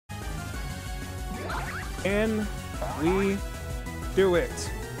Can we do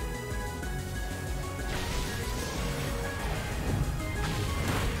it?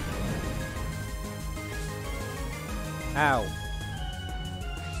 Ow.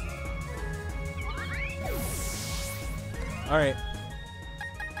 Alright.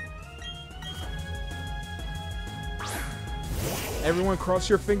 Everyone cross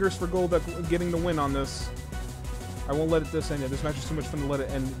your fingers for gold at getting the win on this. I won't let this end. This match is too much fun to let it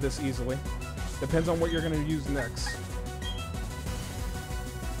end this easily. Depends on what you're going to use next.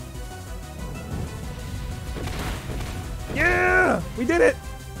 Yeah! We did it!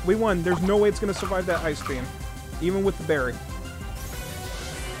 We won. There's no way it's going to survive that ice beam. Even with the berry.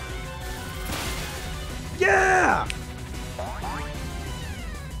 Yeah!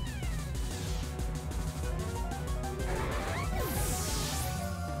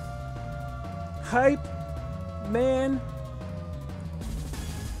 Hype, man.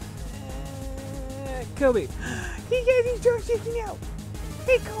 Kobee. He's shaking out.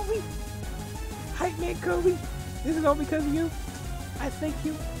 Hey, Kobee. Hype man, Kobee. This is all because of you. I thank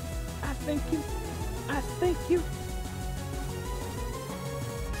you. I thank you. I thank you.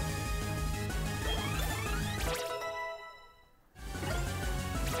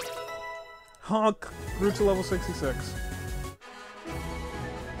 Honk. Grew to level 66.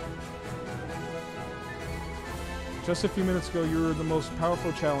 Just a few minutes ago, you were the most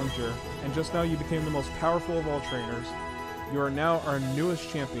powerful challenger, and just now you became the most powerful of all trainers. You are now our newest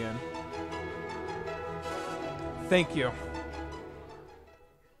champion. Thank you.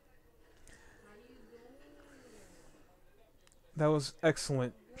 That was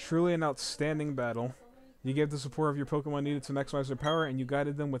excellent. Truly an outstanding battle. You gave the support of your Pokemon needed to maximize their power, and you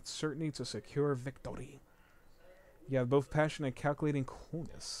guided them with certainty to secure victory. You have both passion and calculating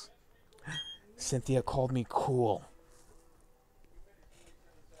coolness. Cynthia called me cool.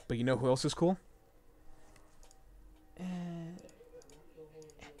 But you know who else is cool?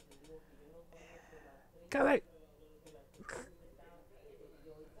 Kobee!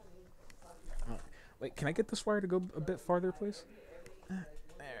 Wait, can I get this wire to go a bit farther, please? There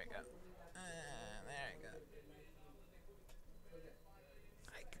we go. There we go.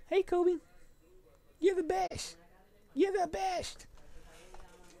 Hey, Kobee. You're the best. You're the best.